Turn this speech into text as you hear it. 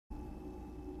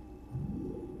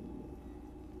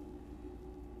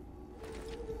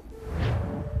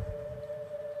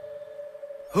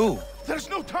Who? There's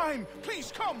no time!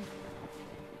 Please come!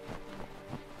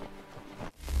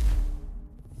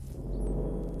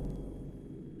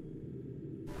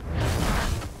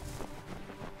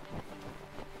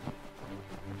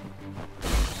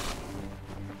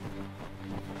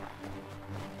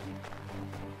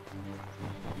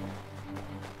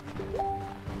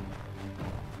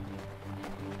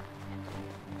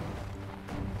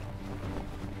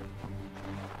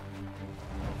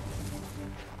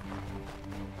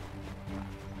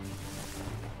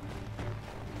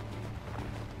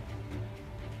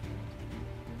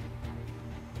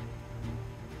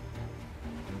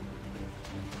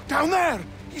 Down there!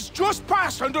 He's just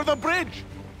passed under the bridge!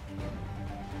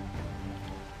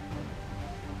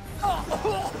 Help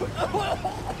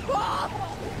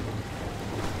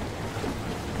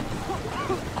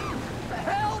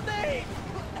me!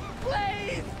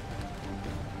 Please!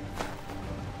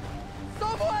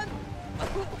 Someone!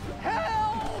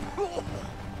 Help!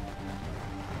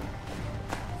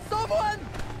 Someone!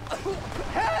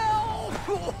 Help!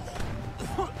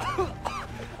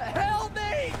 Help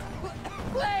me!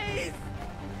 Please!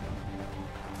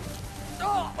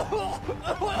 Someone!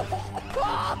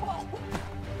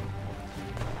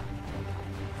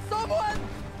 Help! Someone!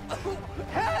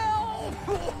 Help!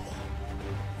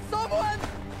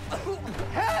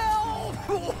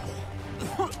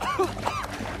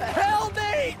 Help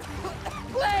me!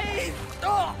 Please!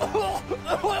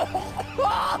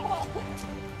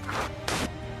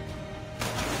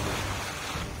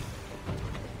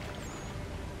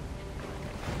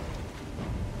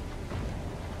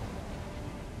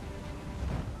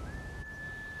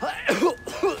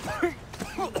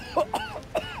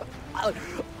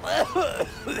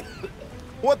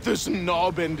 What this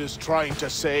knobbend is trying to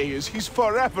say is he's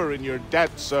forever in your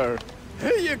debt, sir. Who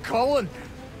are you calling?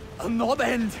 A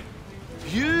knob-end?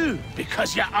 You,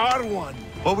 because you are one.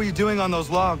 What were you doing on those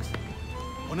logs?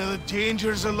 One of the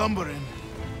dangers of lumbering.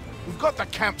 We've got the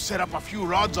camp set up a few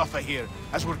rods off of here,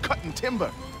 as we're cutting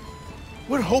timber.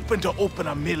 We're hoping to open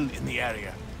a mill in the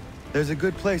area. There's a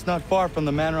good place not far from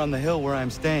the manor on the hill where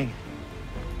I'm staying.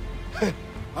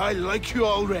 I like you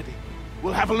already.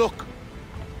 We'll have a look.